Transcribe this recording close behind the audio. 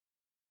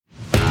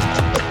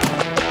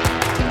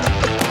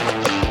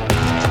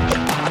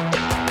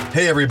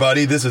Hey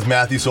everybody, this is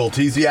Matthew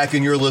Soltesiak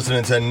and you're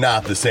listening to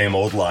Not the Same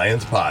Old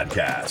Lions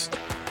podcast.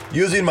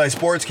 Using my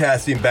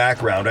sportscasting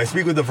background, I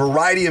speak with a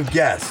variety of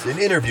guests and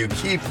interview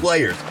key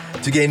players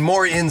to gain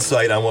more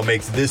insight on what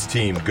makes this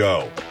team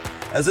go.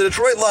 As the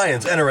Detroit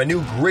Lions enter a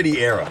new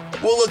gritty era,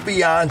 we'll look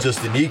beyond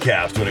just the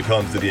kneecaps when it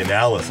comes to the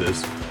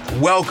analysis.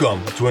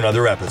 Welcome to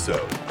another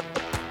episode.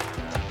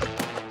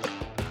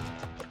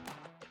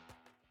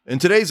 In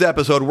today's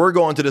episode, we're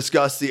going to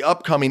discuss the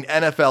upcoming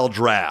NFL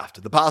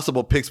draft, the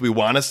possible picks we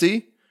want to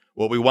see,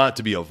 what we want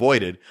to be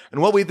avoided,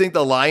 and what we think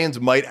the Lions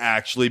might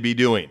actually be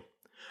doing.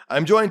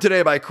 I'm joined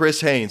today by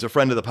Chris Haynes, a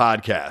friend of the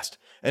podcast.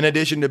 In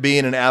addition to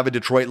being an avid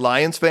Detroit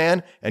Lions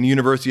fan and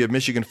University of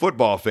Michigan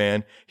football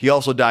fan, he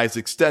also dives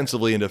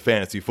extensively into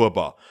fantasy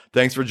football.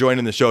 Thanks for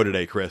joining the show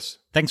today, Chris.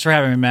 Thanks for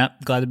having me,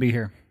 Matt. Glad to be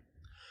here.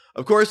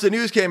 Of course, the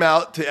news came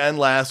out to end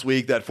last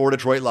week that 4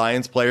 Detroit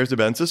Lions players have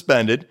been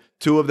suspended,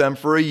 2 of them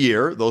for a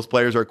year. Those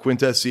players are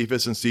Quintez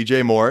Cephas and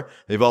C.J. Moore.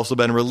 They've also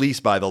been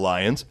released by the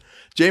Lions.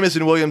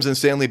 Jamison Williams and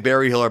Stanley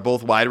Berryhill are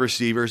both wide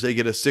receivers. They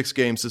get a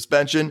 6-game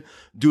suspension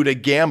due to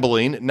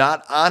gambling,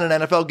 not on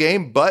an NFL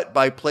game, but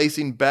by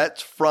placing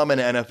bets from an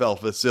NFL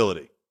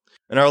facility.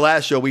 In our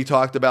last show, we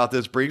talked about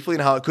this briefly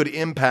and how it could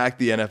impact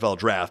the NFL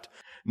draft.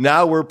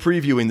 Now we're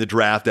previewing the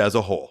draft as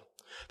a whole.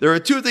 There are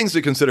 2 things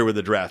to consider with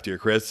the draft here,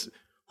 Chris.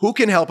 Who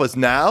can help us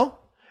now?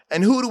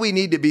 And who do we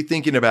need to be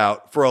thinking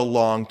about for a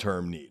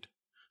long-term need?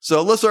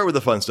 So let's start with the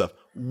fun stuff.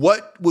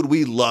 What would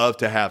we love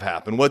to have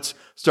happen? What's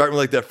starting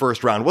with like that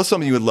first round? What's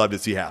something you would love to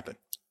see happen?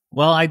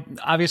 Well,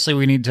 obviously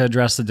we need to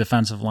address the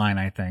defensive line,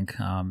 I think.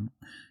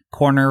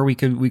 Corner, we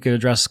could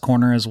address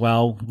corner as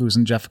well,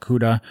 losing Jeff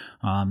Okudah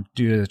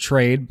due to the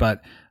trade.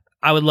 But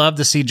I would love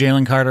to see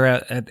Jalen Carter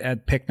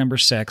at pick number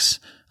 6.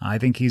 I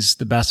think he's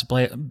the best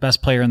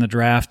player in the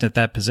draft at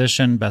that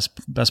position,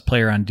 best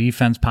player on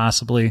defense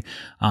possibly.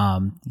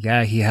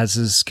 He has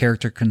his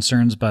character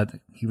concerns, but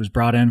he was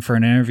brought in for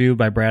an interview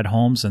by Brad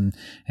Holmes,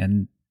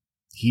 and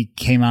he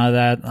came out of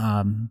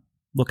that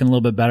looking a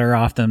little bit better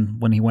off than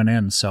when he went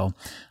in. So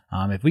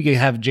if we could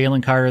have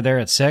Jalen Carter there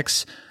at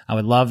 6, I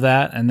would love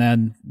that. And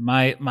then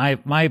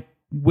my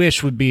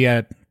wish would be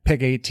at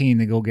pick 18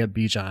 to go get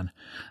Bijan.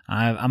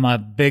 I'm a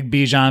big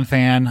Bijan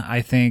fan.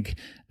 I think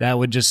that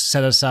would just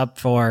set us up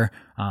for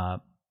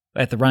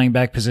at the running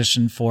back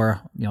position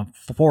for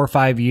 4 or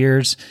 5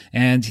 years,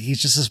 and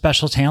he's just a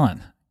special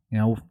talent.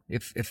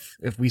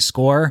 If we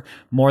score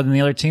more than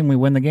the other team, we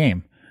win the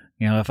game.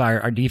 If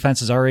our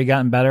defense has already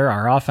gotten better,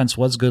 our offense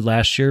was good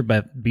last year,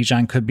 but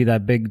Bijan could be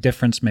that big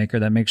difference maker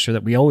that makes sure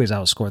that we always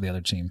outscore the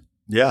other team.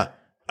 Yeah,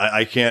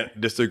 I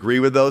can't disagree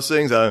with those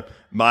things.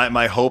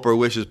 My hope or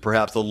wish is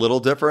perhaps a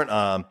little different.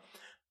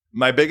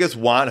 My biggest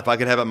want, if I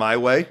could have it my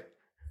way,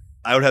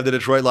 I would have the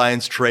Detroit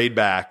Lions trade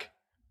back.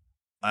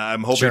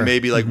 I'm hoping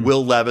maybe like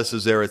Will Levis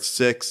is there at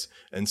 6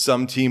 and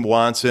some team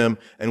wants him,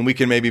 and we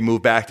can maybe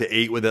move back to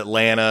 8 with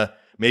Atlanta,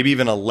 maybe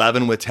even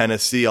 11 with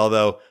Tennessee,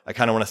 although I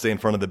kind of want to stay in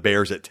front of the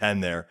Bears at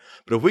 10 there.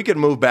 But if we could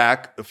move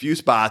back a few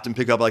spots and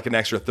pick up like an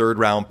extra 3rd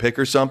round pick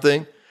or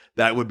something,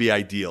 that would be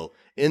ideal.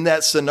 In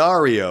that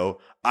scenario,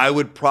 I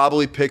would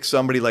probably pick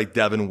somebody like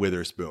Devin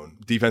Witherspoon,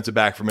 defensive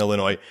back from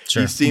Illinois.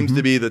 He seems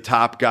to be the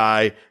top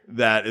guy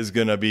that is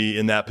going to be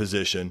in that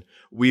position.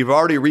 We've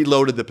already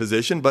reloaded the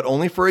position, but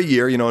only for a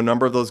year. A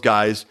number of those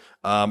guys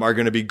are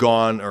going to be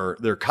gone, or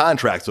their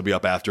contracts will be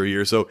up after a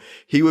year. So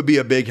he would be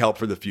a big help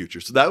for the future.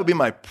 So that would be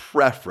my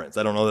preference.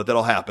 I don't know that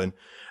that'll happen.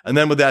 And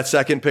then with that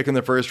 2nd pick in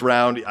the first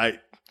round,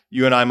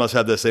 you and I must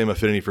have the same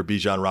affinity for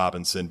Bijan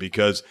Robinson,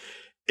 because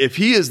if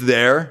he is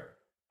there,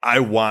 I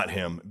want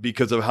him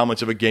because of how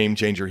much of a game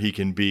changer he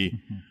can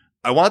be.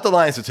 I want the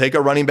Lions to take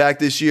a running back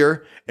this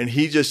year, and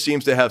he just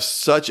seems to have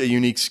such a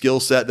unique skill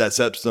set that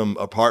sets them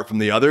apart from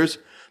the others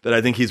that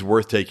I think he's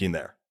worth taking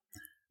there.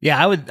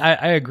 Yeah,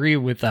 I agree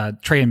with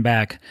trading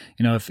back.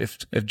 If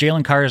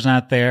Jalen Carter's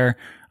not there,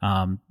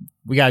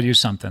 we got to do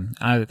something.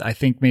 I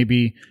think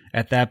maybe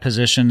at that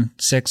position,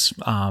 6,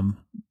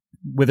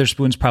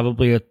 Witherspoon's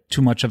probably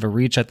too much of a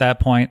reach at that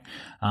point.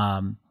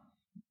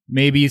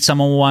 Maybe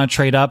someone will want to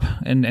trade up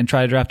and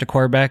try to draft a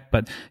quarterback,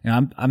 but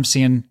I'm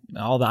seeing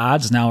all the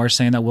odds now are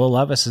saying that Will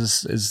Levis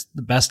is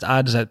the best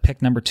odds at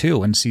pick number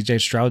 2, and C.J.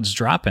 Stroud's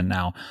dropping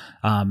now.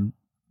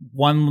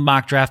 One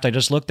mock draft I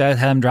just looked at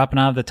had him dropping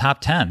out of the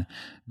top 10,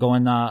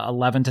 going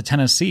 11 to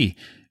Tennessee.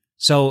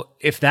 So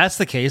if that's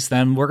the case,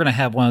 then we're going to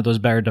have one of those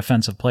better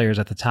defensive players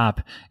at the top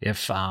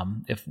if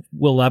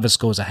Will Levis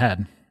goes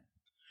ahead.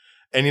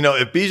 And,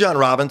 if Bijan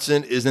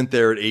Robinson isn't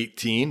there at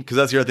 18, because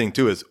that's the other thing,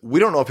 too, is we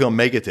don't know if he'll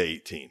make it to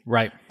 18.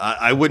 Right.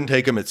 I wouldn't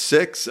take him at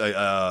 6,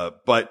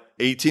 but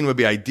 18 would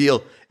be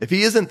ideal. If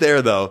he isn't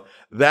there, though,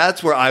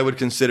 that's where I would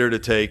consider to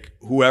take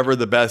whoever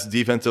the best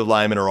defensive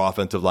lineman or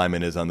offensive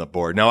lineman is on the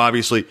board. Now,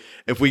 obviously,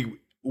 if we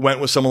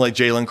went with someone like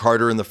Jalen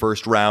Carter in the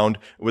first round,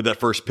 with that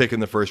first pick in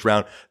the first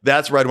round,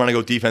 that's where I'd want to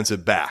go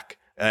defensive back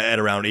at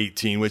around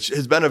 18, which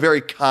has been a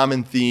very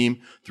common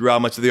theme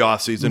throughout much of the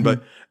offseason.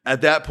 But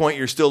at that point,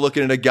 you're still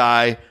looking at a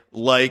guy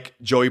like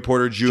Joey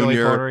Porter Jr.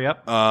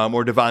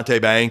 Or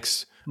Devontae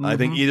Banks, I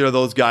think either of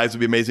those guys would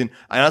be amazing.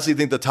 I honestly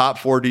think the top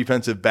 4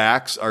 defensive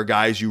backs are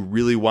guys you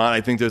really want.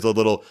 I think there's a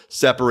little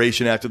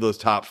separation after those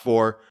top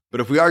 4.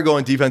 But if we are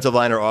going defensive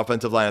line or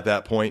offensive line at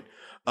that point,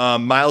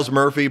 Miles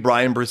Murphy,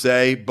 Brian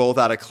Brisset, both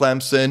out of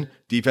Clemson,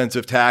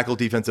 defensive tackle,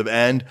 defensive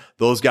end.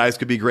 Those guys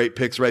could be great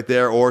picks right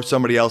there, or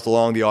somebody else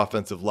along the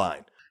offensive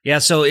line. Yeah,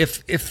 so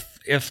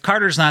if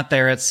Carter's not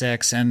there at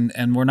 6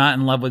 and we're not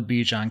in love with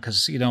Bijan,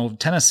 because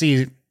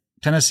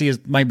Tennessee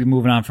might be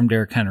moving on from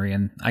Derrick Henry,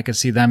 and I could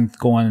see them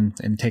going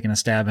and taking a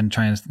stab and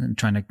trying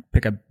to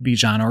pick up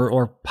Bijan,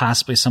 or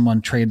possibly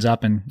someone trades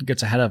up and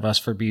gets ahead of us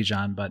for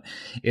Bijan. But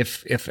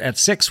if at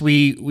 6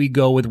 we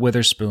go with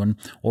Witherspoon,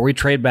 or we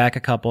trade back a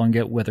couple and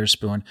get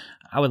Witherspoon,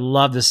 I would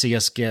love to see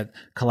us get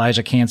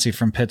Kalijah Cansey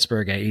from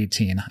Pittsburgh at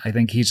 18. I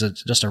think he's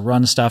just a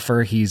run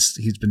stuffer. He's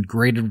been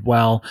graded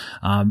well.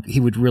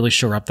 He would really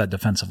shore up that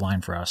defensive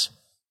line for us.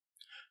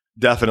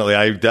 Definitely.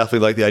 I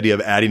definitely like the idea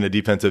of adding a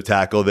defensive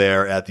tackle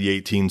there at the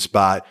 18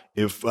 spot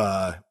if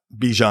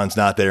Bijan's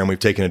not there and we've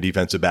taken a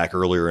defensive back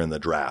earlier in the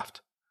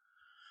draft.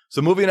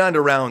 So moving on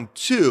to round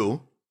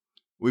 2,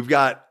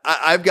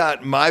 I've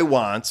got my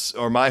wants,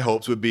 or my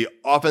hopes would be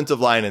offensive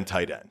line and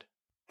tight end.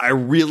 I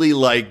really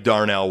like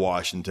Darnell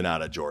Washington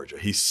out of Georgia.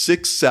 He's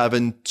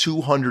 6'7",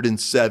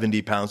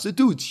 270 pounds. The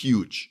dude's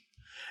huge.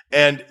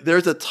 And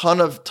there's a ton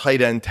of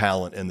tight end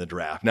talent in the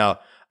draft. Now,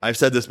 I've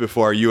said this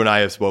before. You and I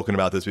have spoken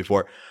about this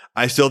before.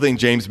 I still think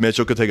James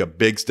Mitchell could take a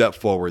big step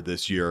forward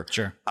this year.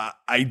 Sure.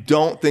 I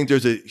don't think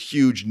there's a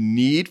huge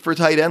need for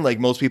tight end like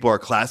most people are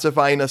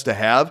classifying us to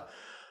have.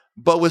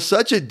 But with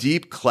such a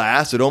deep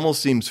class, it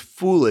almost seems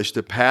foolish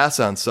to pass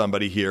on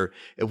somebody here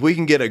if we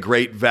can get a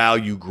great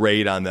value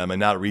grade on them and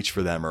not reach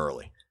for them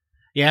early.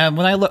 Yeah,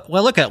 when I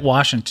look at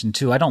Washington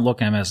too, I don't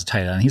look at him as a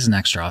tight end. He's an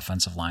extra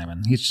offensive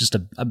lineman. He's just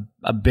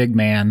a big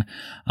man.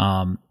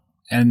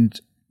 And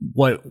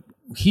what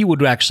he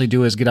would actually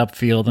do is get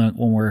upfield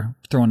when we're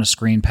throwing a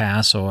screen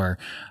pass or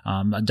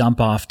a dump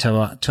off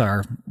to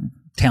our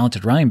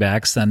talented running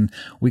backs, then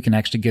we can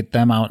actually get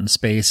them out in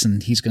space,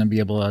 and he's going to be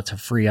able to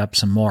free up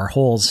some more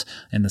holes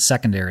in the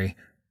secondary.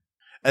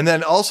 And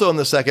then also in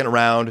the second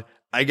round,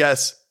 I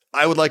guess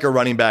I would like a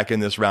running back in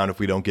this round if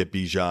we don't get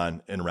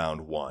Bijan in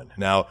round 1.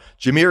 Now,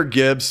 Jahmyr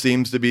Gibbs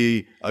seems to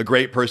be a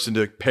great person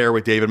to pair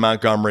with David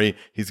Montgomery.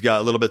 He's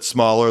got a little bit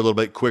smaller, a little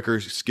bit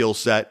quicker skill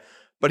set,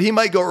 but he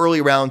might go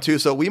early round 2,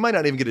 so we might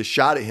not even get a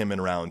shot at him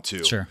in round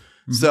 2. Sure.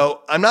 Mm-hmm.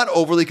 So I'm not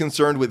overly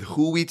concerned with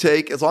who we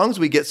take. As long as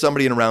we get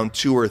somebody in round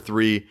 2 or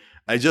 3,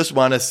 I just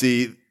want to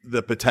see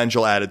the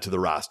potential added to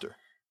the roster.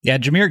 Yeah,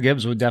 Jahmyr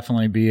Gibbs would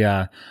definitely be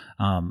a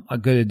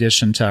good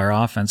addition to our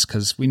offense,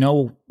 because we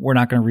know we're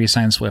not going to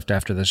re-sign Swift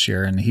after this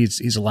year, and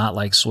he's a lot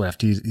like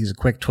Swift. He's a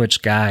quick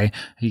twitch guy.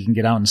 He can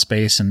get out in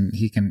space and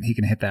he can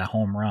hit that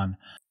home run.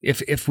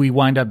 If we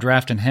wind up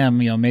drafting him,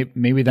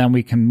 maybe then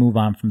we can move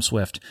on from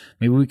Swift.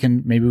 Maybe we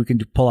can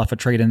pull off a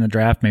trade in the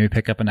draft. Maybe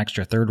pick up an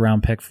extra 3rd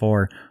round pick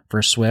for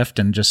Swift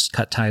and just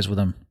cut ties with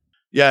him.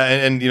 Yeah,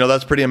 and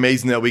that's pretty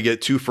amazing that we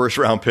get 2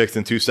 first-round picks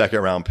and 2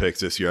 second-round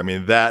picks this year. I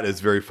mean, that is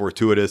very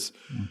fortuitous.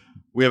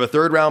 We have a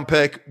 3rd-round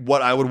pick.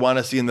 What I would want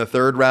to see in the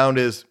 3rd round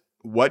is,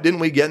 what didn't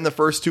we get in the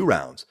first 2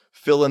 rounds?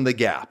 Fill in the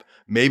gap.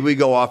 Maybe we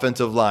go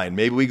offensive line.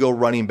 Maybe we go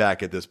running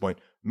back at this point.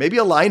 Maybe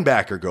a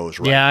linebacker goes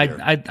right. Yeah,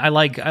 here. I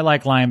like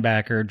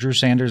linebacker. Drew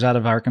Sanders out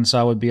of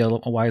Arkansas would be a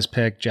wise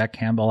pick. Jack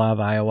Campbell out of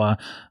Iowa.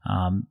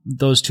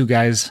 Those 2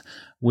 guys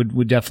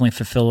would definitely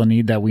fulfill a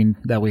need that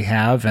we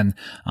have, and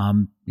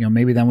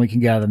maybe then we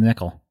can get out of the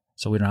nickel,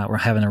 so we're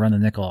having to run the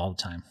nickel all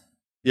the time.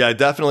 Yeah,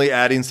 definitely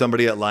adding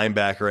somebody at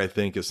linebacker, I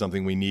think, is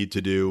something we need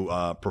to do,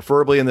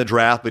 preferably in the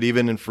draft, but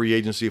even in free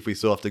agency if we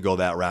still have to go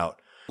that route.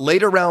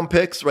 Later round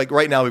picks, like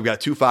right now we've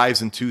got 2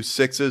 5s and 2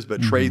 6s,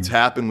 but trades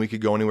happen. We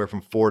could go anywhere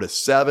from 4 to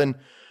 7.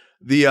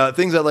 The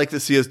things I'd like to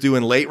see us do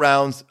in late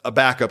rounds, a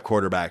backup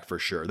quarterback for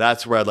sure.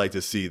 That's where I'd like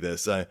to see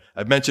this.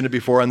 I've mentioned it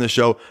before on the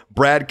show.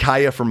 Brad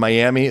Kaya from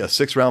Miami, a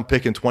 6th-round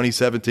pick in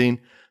 2017.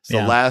 It's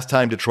the last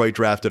time Detroit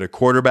drafted a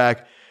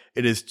quarterback.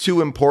 It is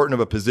too important of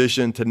a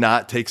position to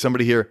not take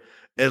somebody here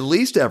at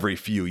least every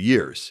few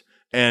years.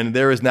 And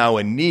there is now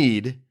a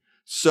need.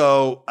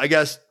 So I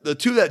guess the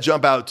 2 that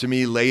jump out to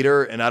me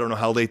later, and I don't know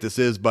how late this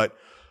is, but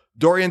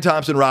Dorian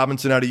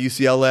Thompson-Robinson out of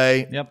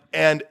UCLA. Yep.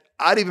 And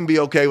I'd even be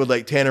okay with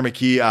like Tanner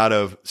McKee out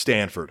of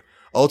Stanford.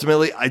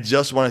 Ultimately, I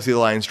just want to see the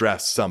Lions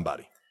draft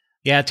somebody.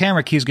 Yeah,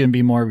 Tanner McKee's going to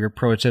be more of your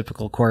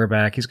prototypical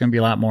quarterback. He's going to be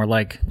a lot more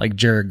like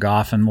Jared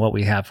Goff and what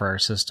we have for our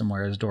system,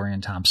 whereas Dorian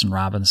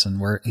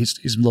Thompson-Robinson,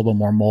 he's a little bit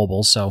more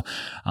mobile, so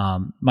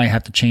might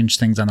have to change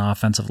things on the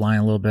offensive line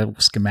a little bit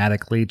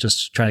schematically,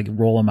 just try to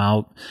roll him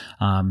out,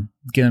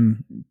 get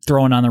him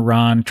throwing on the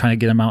run, trying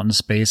to get him out into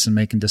space and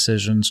making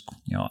decisions,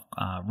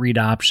 read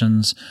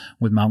options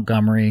with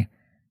Montgomery.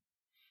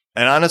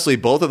 And honestly,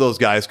 both of those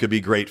guys could be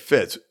great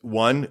fits.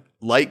 One,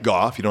 like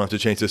Goff, you don't have to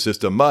change the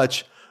system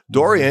much.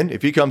 Dorian,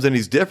 if he comes in,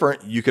 he's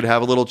different. You could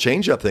have a little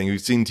change-up thing.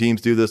 We've seen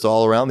teams do this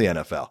all around the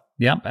NFL.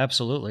 Yep,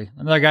 absolutely.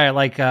 Another guy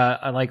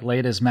I like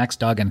late is Max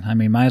Duggan. I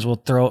mean, might as well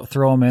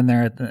throw him in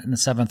there in the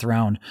 7th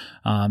round.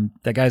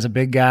 That guy's a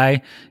big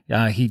guy.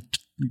 He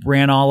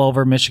ran all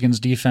over Michigan's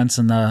defense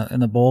in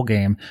the bowl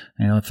game,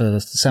 for the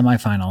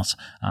semifinals.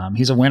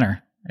 He's a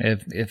winner.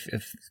 If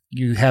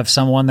you have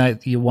someone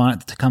that you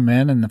want to come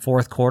in the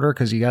fourth quarter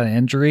because you got an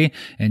injury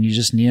and you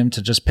just need him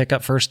to just pick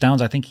up first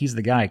downs, I think he's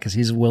the guy because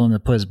he's willing to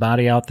put his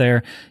body out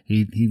there.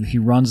 He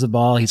runs the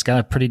ball. He's got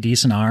a pretty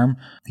decent arm.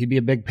 He'd be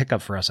a big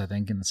pickup for us, I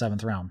think, in the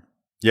 7th round.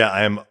 Yeah,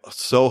 I am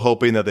so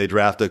hoping that they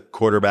draft a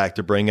quarterback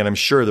to bring in. I'm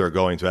sure they're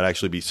going to. I'd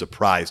actually be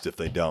surprised if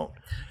they don't.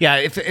 Yeah,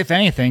 if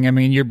anything, I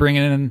mean, you're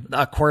bringing in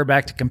a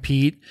quarterback to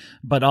compete,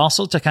 but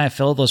also to kind of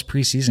fill those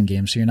preseason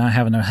games. So you're not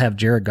having to have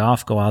Jared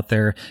Goff go out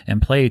there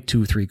and play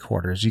 2-3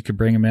 quarters. You could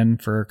bring him in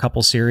for a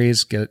couple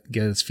series, get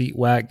his feet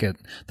wet, get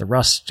the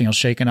rust,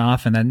 shaken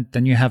off, and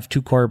then you have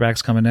 2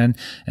 quarterbacks coming in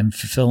and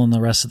fulfilling the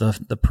rest of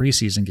the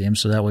preseason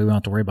games. So that way we don't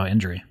have to worry about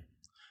injury.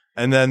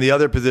 And then the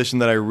other position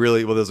that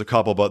there's a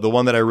couple, but the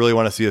one that I really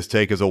want to see us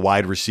take is a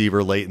wide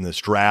receiver late in this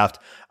draft.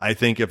 I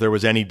think if there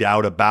was any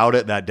doubt about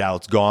it, that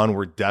doubt's gone.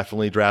 We're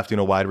definitely drafting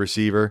a wide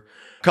receiver.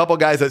 A couple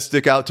guys that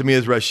stick out to me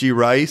is Rashee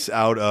Rice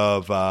out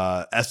of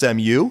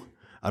SMU.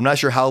 I'm not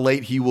sure how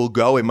late he will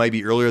go. It might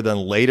be earlier than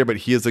later, but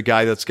he is a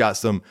guy that's got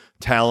some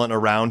talent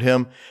around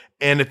him.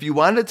 And if you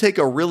wanted to take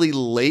a really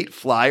late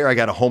flyer, I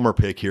got a homer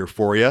pick here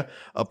for you.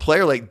 A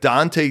player like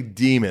Dante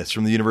Demas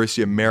from the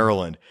University of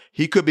Maryland.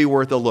 He could be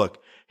worth a look.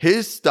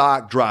 His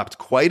stock dropped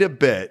quite a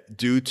bit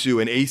due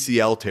to an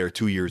ACL tear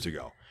 2 years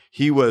ago.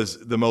 He was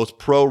the most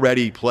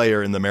pro-ready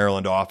player in the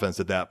Maryland offense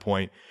at that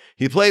point.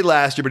 He played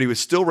last year, but he was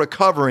still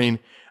recovering.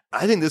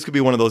 I think this could be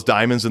one of those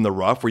diamonds in the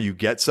rough where you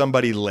get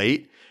somebody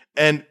late.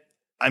 And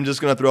I'm just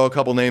going to throw a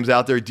couple names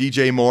out there.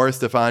 DJ Moore,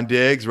 Stephon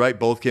Diggs, right?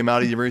 Both came out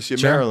of the University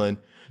of Maryland.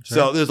 Sure.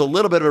 So there's a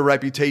little bit of a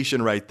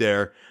reputation right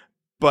there.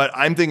 But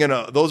I'm thinking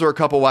those are a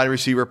couple wide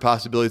receiver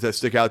possibilities that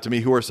stick out to me.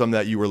 Who are some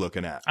that you were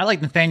looking at? I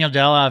like Nathaniel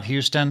Dell out of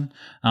Houston.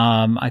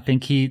 I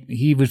think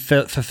he would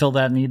fulfill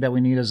that need that we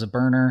need as a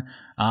burner.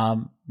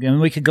 And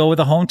we could go with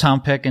a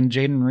hometown pick and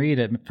Jaden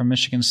Reed from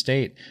Michigan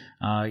State.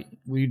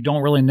 We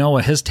don't really know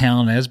what his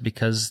talent is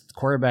because the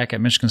quarterback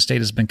at Michigan State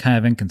has been kind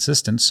of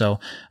inconsistent.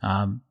 So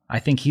I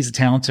think he's a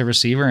talented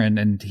receiver,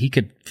 and he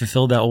could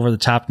fulfill that over the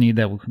top need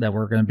that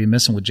we're going to be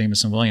missing with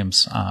Jameson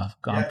Williams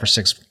gone for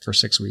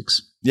 6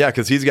 weeks. Yeah,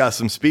 because he's got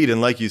some speed, and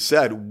like you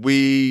said,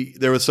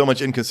 there was so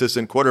much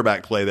inconsistent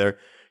quarterback play there.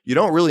 You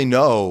don't really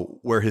know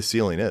where his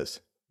ceiling is.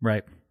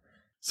 Right.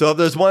 So if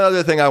there's one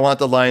other thing I want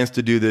the Lions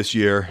to do this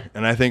year,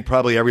 and I think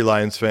probably every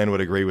Lions fan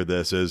would agree with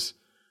this, is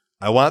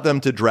I want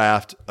them to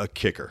draft a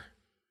kicker.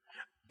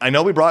 I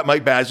know we brought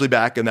Mike Badgley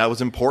back, and that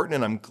was important,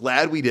 and I'm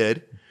glad we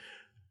did.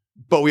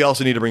 But we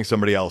also need to bring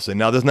somebody else in.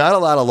 Now, there's not a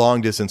lot of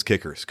long-distance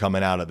kickers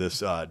coming out of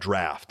this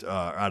draft,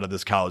 out of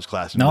this college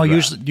class. No,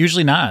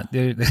 usually not.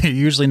 They're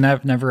usually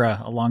never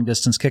a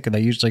long-distance kicker.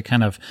 They usually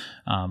kind of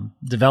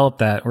develop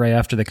that right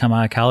after they come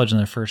out of college in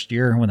their first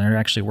year when they're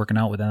actually working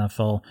out with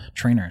NFL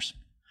trainers.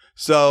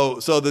 So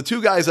the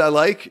 2 guys I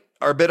like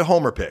are a bit of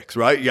homer picks,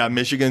 right? You got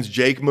Michigan's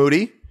Jake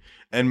Moody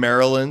and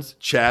Maryland's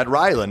Chad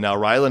Ryland. Now,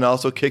 Ryland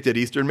also kicked at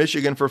Eastern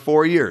Michigan for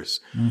 4 years.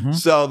 Mm-hmm.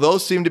 So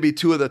those seem to be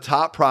 2 of the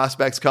top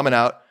prospects coming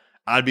out.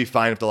 I'd be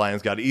fine if the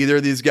Lions got either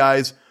of these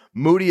guys.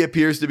 Moody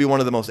appears to be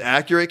one of the most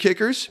accurate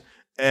kickers,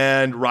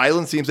 and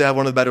Ryland seems to have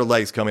one of the better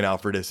legs coming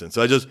out for distance.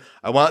 So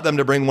I want them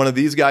to bring one of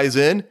these guys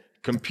in,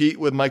 compete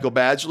with Michael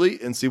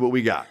Badgley, and see what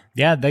we got.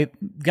 Yeah, they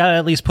got to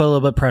at least put a little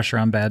bit of pressure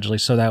on Badgley,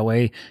 so that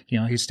way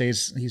he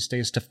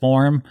stays to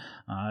form.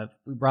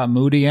 We brought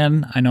Moody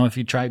in. I know if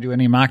you try to do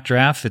any mock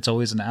draft, it's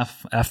always an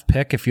F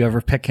pick if you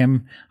ever pick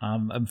him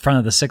in front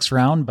of the 6th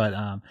round,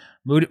 but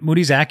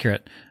Moody's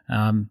accurate.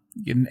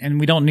 And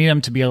we don't need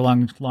him to be a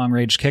long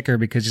range kicker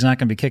because he's not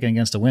going to be kicking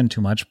against the wind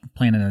too much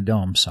playing in a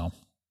dome. So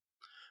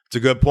it's a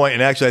good point.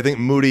 And actually, I think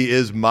Moody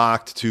is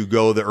mocked to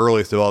go the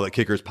earliest of all the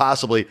kickers,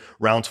 possibly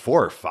rounds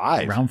 4 or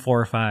 5. Round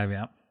 4 or 5,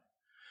 yeah.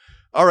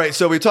 All right.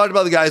 So we talked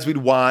about the guys we'd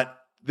want,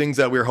 things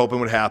that we were hoping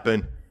would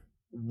happen.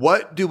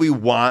 What do we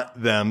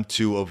want them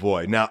to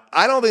avoid? Now,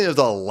 I don't think there's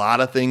a lot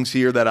of things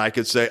here that I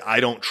could say I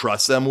don't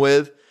trust them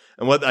with.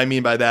 And what I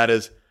mean by that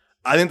is,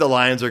 I think the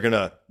Lions they're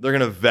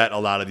gonna vet a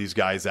lot of these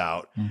guys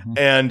out. Mm-hmm.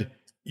 And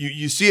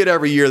you see it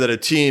every year that a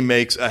team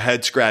makes a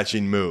head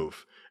scratching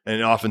move.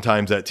 And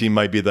oftentimes that team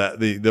might be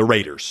the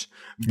Raiders.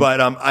 Mm-hmm.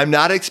 But I'm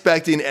not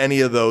expecting any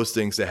of those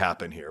things to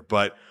happen here.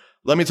 But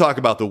let me talk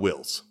about the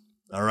Wills.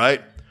 All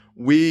right.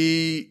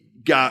 We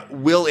got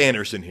Will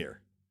Anderson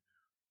here.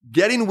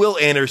 Getting Will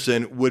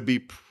Anderson would be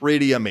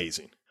pretty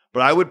amazing.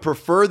 But I would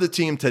prefer the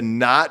team to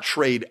not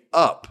trade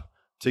up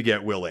to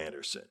get Will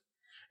Anderson.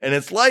 And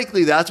it's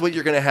likely that's what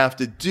you're going to have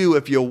to do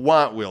if you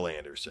want Will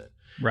Anderson.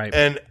 Right.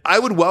 And I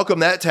would welcome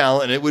that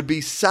talent, and it would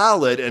be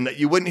solid, and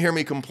you wouldn't hear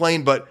me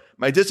complain, but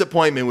my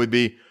disappointment would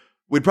be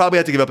we'd probably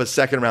have to give up a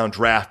 2nd-round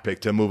draft pick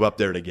to move up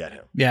there to get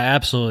him. Yeah,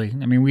 absolutely.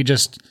 I mean, we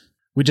just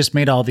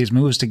made all these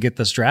moves to get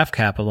this draft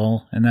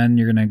capital, and then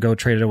you're going to go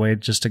trade it away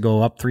just to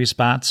go up 3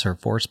 spots or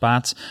 4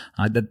 spots.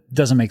 That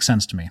doesn't make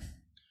sense to me.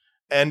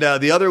 And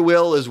the other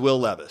Will is Will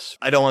Levis.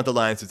 I don't want the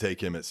Lions to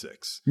take him at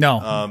 6.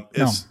 No.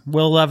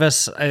 Will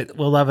Levis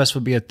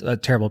would be a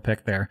terrible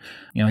pick there.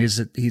 You know,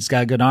 he's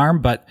got a good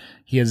arm, but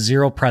he has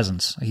zero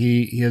presence.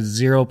 He has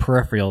zero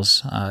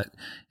peripherals.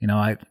 You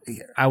know,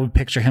 I would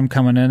picture him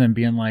coming in and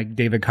being like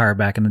David Carr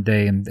back in the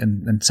day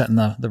and setting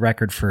the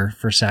record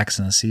for sacks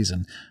in a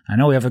season. I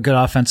know we have a good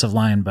offensive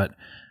line, but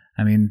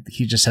I mean,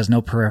 he just has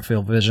no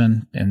peripheral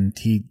vision, and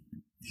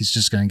he's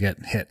just going to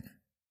get hit.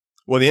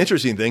 Well, the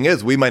interesting thing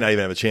is we might not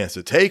even have a chance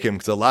to take him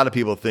because a lot of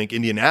people think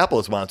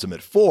Indianapolis wants him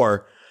at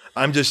 4.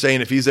 I'm just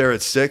saying if he's there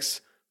at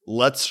 6,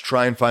 let's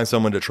try and find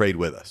someone to trade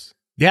with us.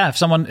 Yeah, if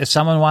someone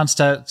wants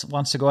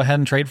to go ahead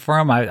and trade for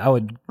him, I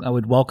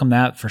would welcome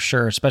that for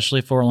sure, especially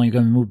if we're only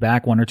going to move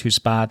back 1 or 2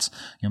 spots.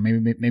 You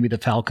know, maybe the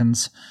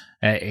Falcons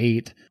at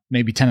 8,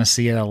 maybe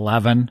Tennessee at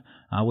 11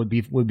 would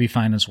be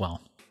fine as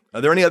well. Are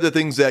there any other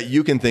things that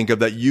you can think of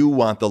that you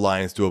want the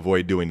Lions to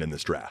avoid doing in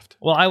this draft?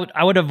 Well,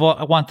 I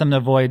want them to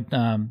avoid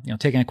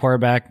taking a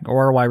quarterback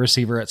or a wide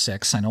receiver at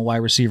 6. I know wide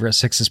receiver at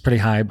 6 is pretty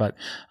high, but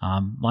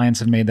Lions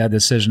have made that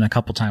decision a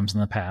couple times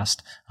in the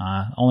past.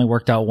 Only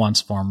worked out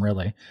once for them,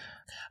 really.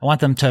 I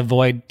want them to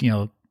avoid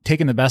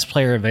taking the best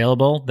player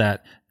available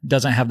that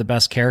doesn't have the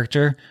best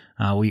character.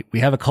 We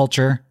have a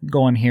culture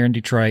going here in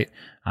Detroit.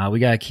 We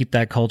got to keep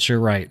that culture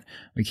right.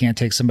 We can't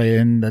take somebody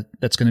in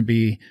that's going to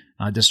be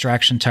a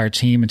distraction to our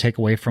team and take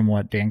away from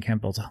what Dan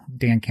Campbell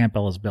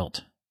has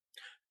built.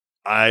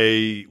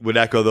 I would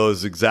echo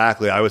those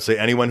exactly. I would say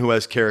anyone who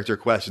has character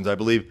questions. I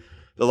believe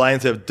the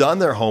Lions have done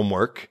their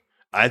homework.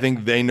 I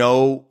think they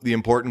know the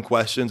important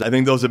questions. I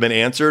think those have been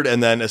answered.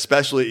 And then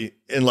especially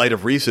in light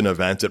of recent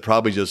events, it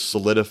probably just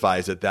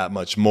solidifies it that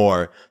much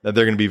more that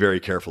they're going to be very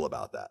careful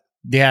about that.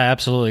 Yeah,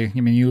 absolutely. I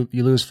mean,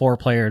 you lose 4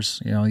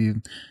 players,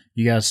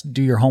 you guys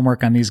do your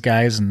homework on these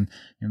guys, and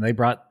they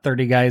brought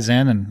 30 guys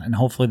in, and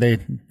hopefully they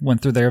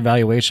went through their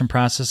evaluation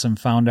process and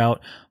found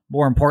out,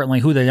 more importantly,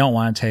 who they don't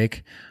want to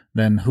take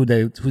than who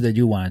they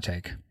do want to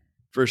take.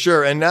 For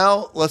sure. And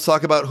now let's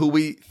talk about who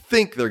we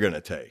think they're going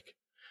to take.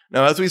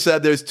 Now, as we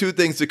said, there's 2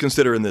 things to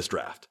consider in this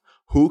draft.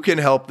 Who can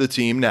help the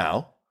team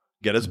now,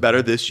 get us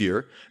better this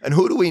year, and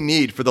who do we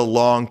need for the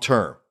long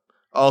term?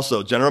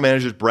 Also, General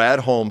Manager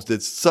Brad Holmes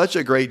did such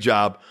a great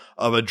job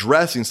of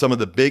addressing some of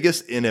the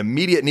biggest and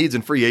immediate needs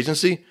in free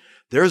agency.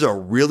 There's a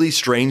really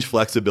strange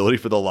flexibility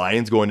for the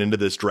Lions going into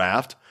this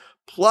draft.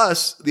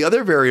 Plus, the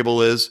other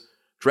variable is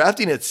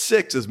drafting at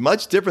 6 is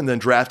much different than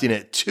drafting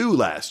at 2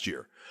 last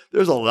year.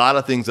 There's a lot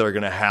of things that are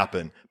going to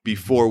happen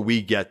before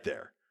we get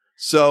there.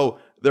 So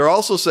they're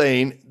also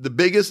saying the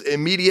biggest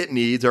immediate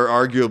needs are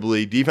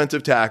arguably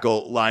defensive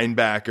tackle,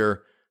 linebacker,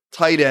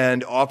 tight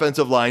end,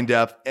 offensive line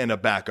depth, and a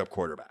backup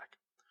quarterback.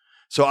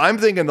 So I'm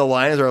thinking the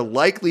Lions are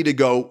likely to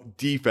go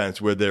defense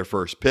with their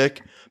first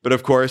pick. But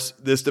of course,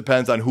 this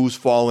depends on who's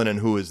fallen and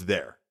who is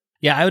there.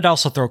 Yeah, I would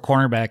also throw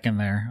cornerback in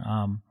there.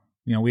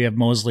 We have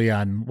Mosley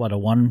on a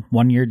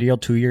 1-year deal,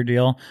 2-year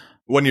deal.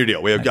 1-year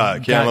deal. We have got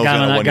Mosley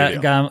on a 1-year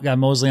deal. Got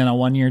Mosley on a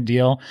 1-year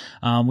deal.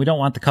 We don't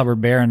want the cover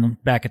Baron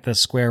back at the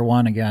square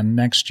one again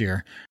next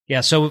year.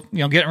 Yeah, so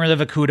getting rid of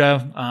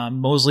Okudah,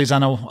 Mosley's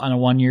on a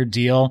 1-year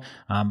deal.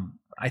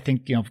 I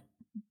think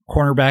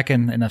cornerback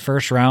in the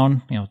first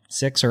round,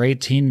 6 or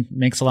 18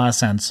 makes a lot of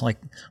sense. Like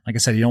I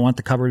said, you don't want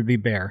the cover to be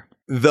bare.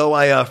 Though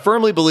I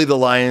firmly believe the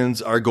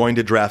Lions are going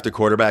to draft a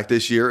quarterback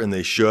this year, and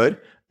they should.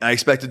 I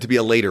expect it to be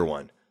a later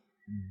one.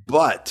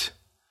 But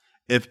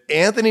if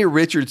Anthony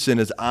Richardson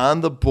is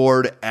on the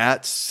board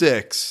at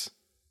 6,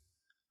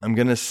 I'm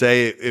going to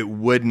say it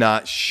would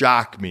not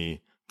shock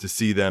me to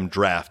see them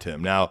draft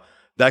him. Now,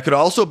 that could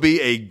also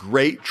be a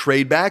great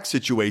trade back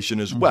situation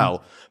as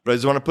well. But I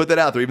just want to put that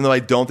out there. Even though I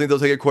don't think they'll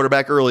take a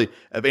quarterback early,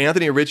 if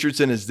Anthony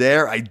Richardson is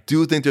there, I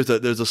do think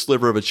there's a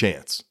sliver of a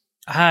chance.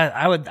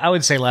 I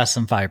would say less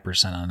than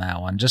 5% on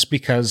that one, just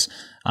because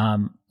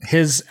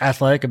his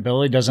athletic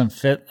ability doesn't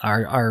fit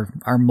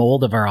our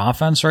mold of our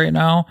offense right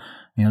now.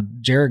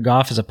 Jared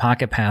Goff is a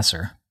pocket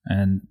passer,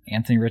 and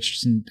Anthony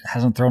Richardson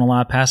hasn't thrown a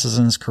lot of passes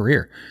in his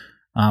career.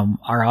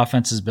 Our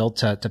offense is built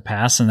to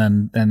pass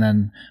and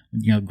then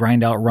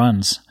grind out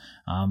runs.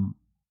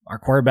 Our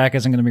quarterback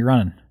isn't going to be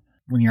running.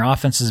 When your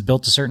offense is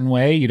built a certain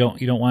way, you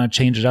don't want to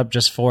change it up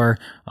just for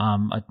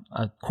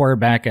a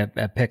quarterback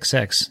at pick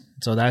 6.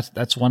 So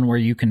that's one where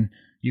you can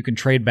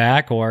trade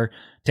back or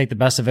take the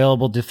best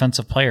available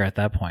defensive player at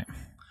that point.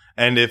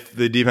 And if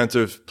the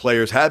defensive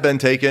players have been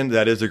taken,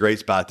 that is a great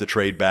spot to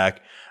trade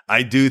back.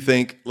 I do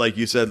think, like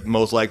you said,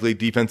 most likely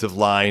defensive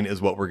line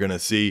is what we're going to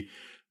see.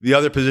 The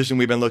other position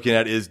we've been looking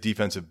at is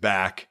defensive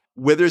back.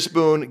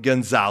 Witherspoon,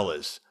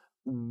 Gonzalez.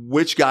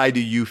 Which guy do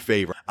you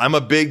favor? I'm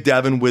a big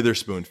Devin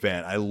Witherspoon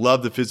fan. I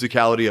love the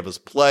physicality of his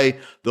play.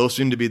 Those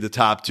seem to be the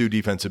top 2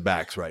 defensive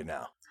backs right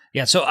now.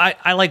 Yeah, so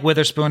I like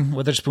Witherspoon.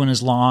 Witherspoon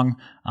is long.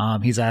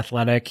 He's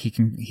athletic. He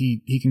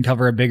can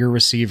cover a bigger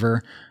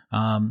receiver.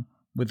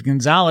 With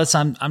Gonzalez,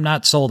 I'm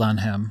not sold on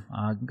him.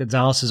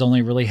 Gonzalez has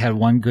only really had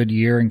 1 good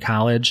year in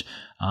college.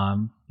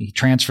 He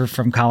transferred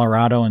from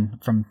Colorado,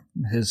 and from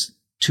his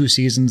 2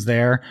 seasons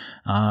there.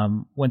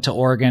 Went to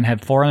Oregon,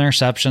 had 4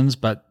 interceptions,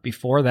 but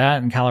before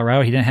that in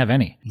Colorado, he didn't have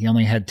any. He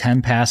only had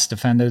 10 passes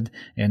defended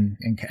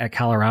at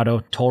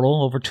Colorado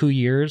total over 2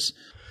 years.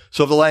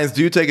 So if the Lions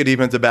do take a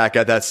defensive back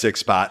at that 6th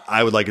spot,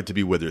 I would like it to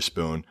be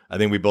Witherspoon. I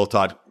think we both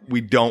thought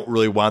we don't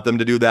really want them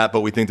to do that,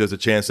 but we think there's a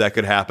chance that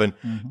could happen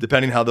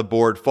depending how the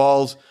board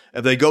falls.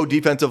 If they go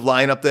defensive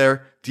line up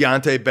there,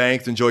 Deonte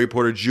Banks and Joey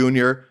Porter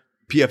Jr.,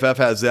 PFF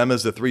has them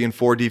as the 3 and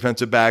 4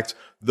 defensive backs.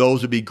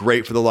 Those would be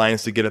great for the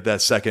Lions to get at that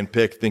 2nd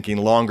pick, thinking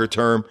longer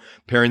term,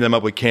 pairing them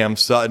up with Cam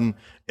Sutton.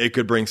 It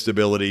could bring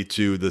stability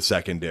to the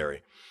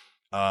secondary.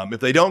 If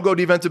they don't go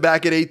defensive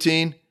back at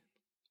 18,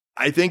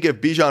 I think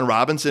if Bijan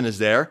Robinson is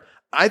there,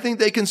 I think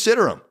they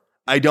consider him.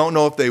 I don't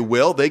know if they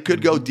will. They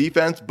could go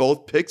defense,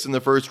 both picks in the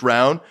 1st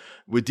round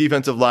with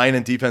defensive line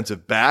and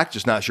defensive back.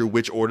 Just not sure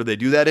which order they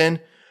do that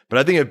in. But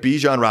I think if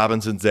Bijan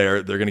Robinson's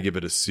there, they're going to give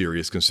it a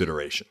serious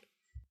consideration.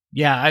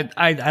 Yeah,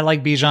 I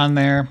like Bijan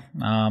there.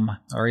 I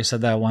already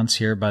said that once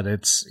here, but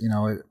it's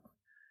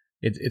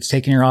it's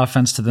taking your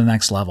offense to the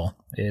next level.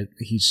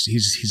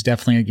 He's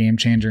definitely a game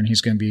changer, and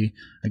he's going to be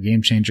a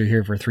game changer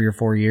here for 3 or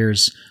 4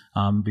 years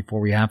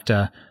before we have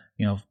to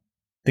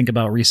think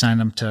about re-signing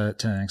him to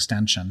an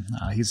extension.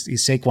 He's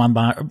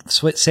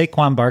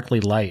Saquon Barkley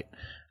light.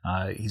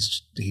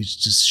 He's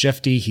just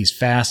shifty. He's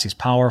fast. He's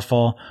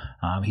powerful.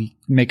 He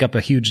can make up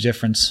a huge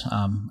difference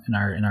in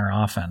our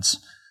offense.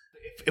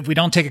 If we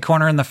don't take a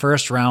corner in the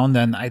 1st round,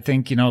 then I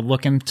think,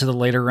 looking to the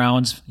later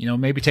rounds,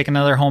 maybe take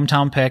another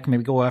hometown pick,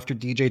 maybe go after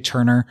DJ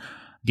Turner.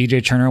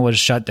 DJ Turner was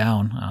shut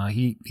down.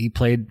 He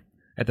played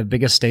at the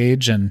biggest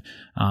stage, and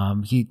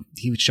he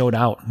showed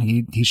out.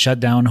 He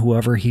shut down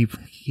whoever he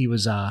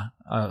was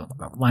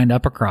lined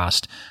up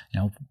across.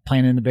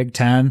 Playing in the Big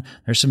Ten,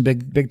 there's some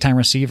big time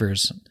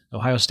receivers.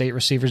 Ohio State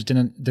receivers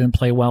didn't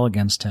play well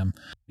against him.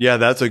 Yeah,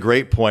 that's a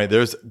great point.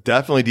 There's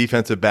definitely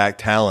defensive back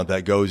talent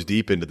that goes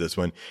deep into this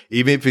one.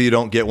 Even if you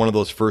don't get one of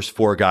those first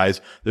 4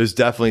 guys, there's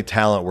definitely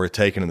talent we're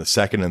taking in the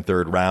 2nd and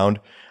 3rd round.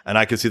 And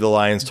I could see the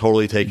Lions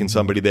totally taking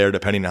somebody there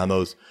depending on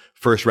those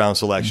 1st round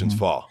selections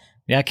fall.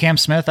 Yeah, Cam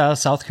Smith out of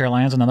South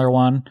Carolina is another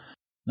one.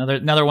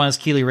 Another one is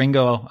Keely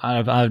Ringo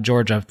out of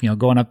Georgia.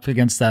 Going up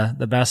against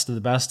the best of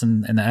the best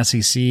in the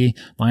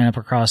SEC, lining up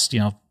across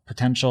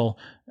potential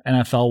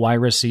NFL wide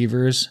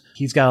receivers.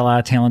 He's got a lot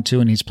of talent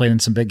too, and he's played in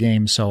some big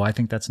games. So I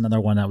think that's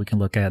another one that we can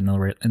look at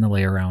in the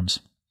later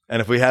rounds.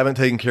 And if we haven't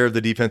taken care of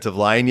the defensive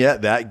line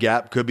yet, that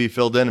gap could be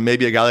filled in. And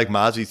maybe a guy like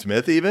Mozzie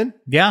Smith even?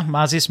 Yeah,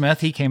 Mozzie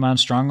Smith, he came on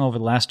strong over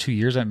the last 2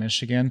 years at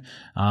Michigan.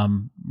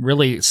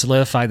 Really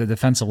solidified the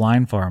defensive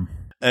line for him.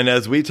 And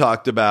as we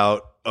talked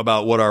about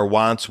what our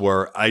wants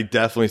were, I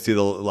definitely see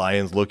the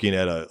Lions looking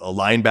at a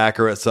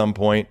linebacker at some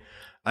point.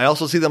 I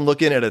also see them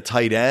looking at a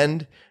tight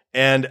end.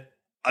 And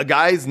a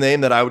guy's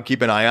name that I would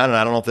keep an eye on, and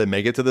I don't know if they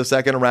make it to the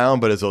 2nd round,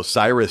 but is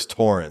O'Cyrus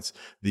Torrence,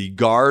 the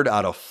guard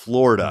out of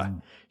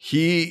Florida.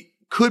 He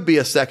could be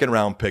a 2nd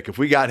round pick. If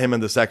we got him in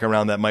the 2nd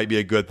round, that might be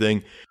a good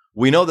thing.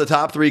 We know the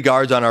top 3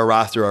 guards on our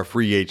roster are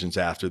free agents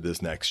after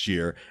this next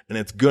year, and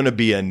it's going to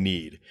be a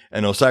need.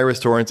 And O'Cyrus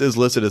Torrence is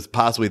listed as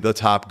possibly the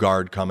top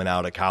guard coming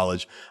out of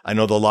college. I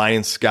know the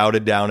Lions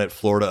scouted down at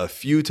Florida a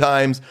few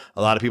times.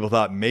 A lot of people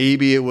thought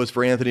maybe it was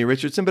for Anthony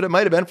Richardson, but it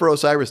might have been for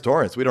O'Cyrus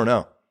Torrence. We don't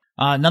know.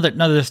 Another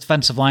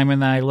defensive lineman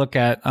that I look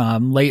at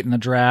late in the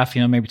draft,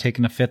 maybe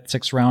taking the 5th,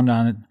 6th round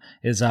on it,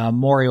 is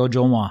Maury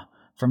Ojomo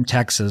from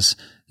Texas.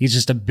 He's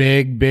just a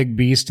big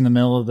beast in the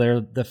middle of their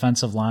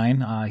defensive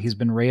line. He's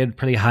been rated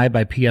pretty high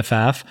by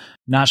PFF.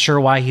 Not sure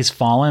why he's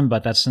fallen,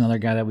 but that's another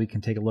guy that we can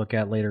take a look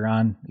at later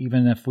on.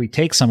 Even if we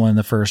take someone in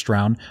the 1st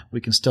round,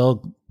 we can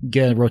still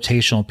get a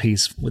rotational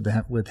piece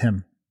with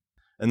him.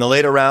 In the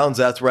later rounds,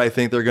 that's where I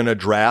think they're going to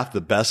draft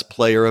the best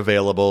player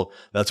available.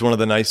 That's one of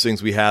the nice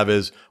things we have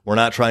is we're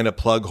not trying to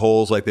plug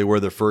holes like they were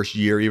the 1st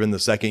year, even the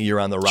 2nd year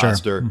on the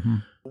roster. Mm-hmm.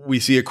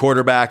 We see a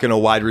quarterback and a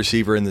wide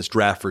receiver in this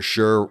draft for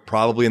sure,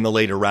 probably in the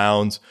later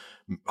rounds.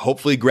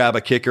 Hopefully grab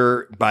a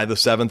kicker by the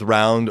 7th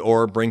round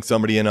or bring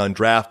somebody in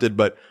undrafted,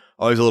 but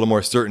always a little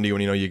more certainty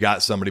when you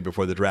got somebody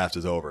before the draft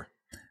is over.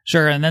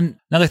 Sure. And then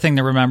another thing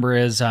to remember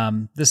is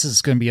this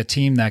is going to be a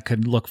team that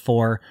could look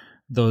for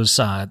those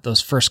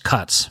first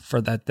cuts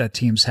for that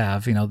teams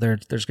have.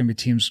 There's going to be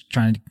teams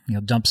trying to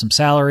dump some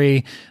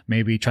salary,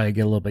 maybe try to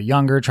get a little bit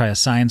younger, try to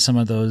sign some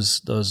of those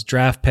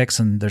draft picks,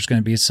 and there's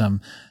going to be some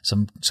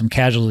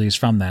casualties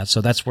from that. So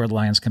that's where the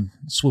Lions can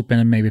swoop in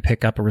and maybe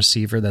pick up a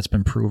receiver that's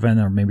been proven,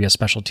 or maybe a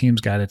special teams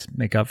guy to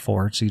make up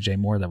for CJ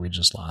Moore that we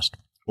just lost.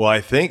 Well,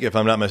 I think, if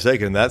I'm not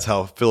mistaken, that's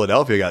how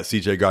Philadelphia got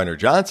C.J.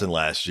 Gardner-Johnson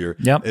last year.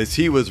 Yep. Is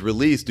he was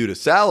released due to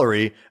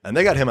salary, and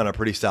they got him on a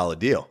pretty solid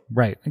deal.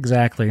 Right,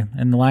 exactly.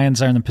 And the Lions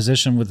are in the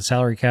position with the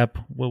salary cap,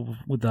 with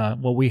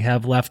what we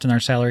have left in our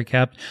salary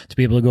cap, to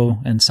be able to go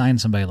and sign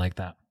somebody like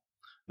that.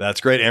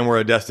 That's great, and we're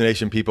a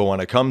destination people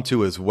want to come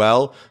to as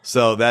well.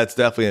 So that's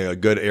definitely a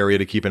good area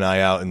to keep an eye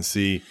out and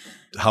see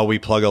how we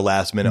plug a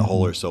last-minute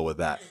hole or so with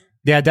that.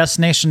 Yeah,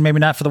 destination, maybe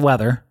not for the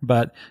weather,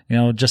 but,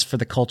 just for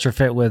the culture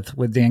fit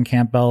with Dan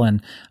Campbell.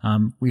 And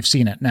we've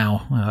seen it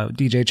now.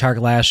 DJ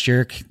Chark last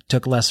year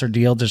took a lesser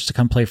deal just to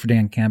come play for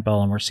Dan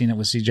Campbell. And we're seeing it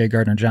with CJ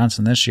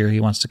Gardner-Johnson this year. He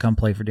wants to come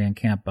play for Dan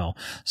Campbell.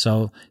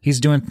 So he's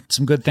doing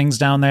some good things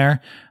down there.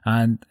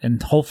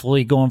 And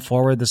hopefully going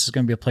forward, this is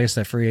going to be a place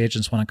that free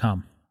agents want to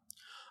come.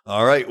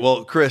 All right.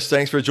 Well, Chris,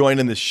 thanks for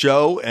joining the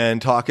show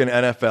and talking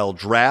NFL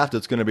draft.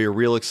 It's going to be a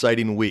real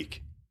exciting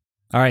week.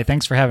 All right.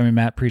 Thanks for having me,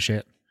 Matt. Appreciate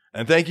it.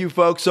 And thank you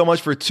folks so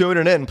much for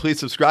tuning in. Please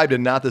subscribe to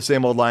Not the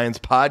Same Old Lions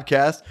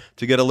podcast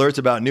to get alerts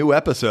about new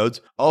episodes.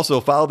 Also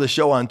follow the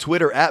show on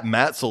Twitter at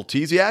Matt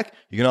Soltesiak.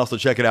 You can also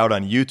check it out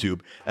on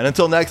YouTube. And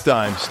until next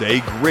time, stay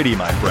gritty,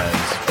 my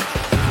friends.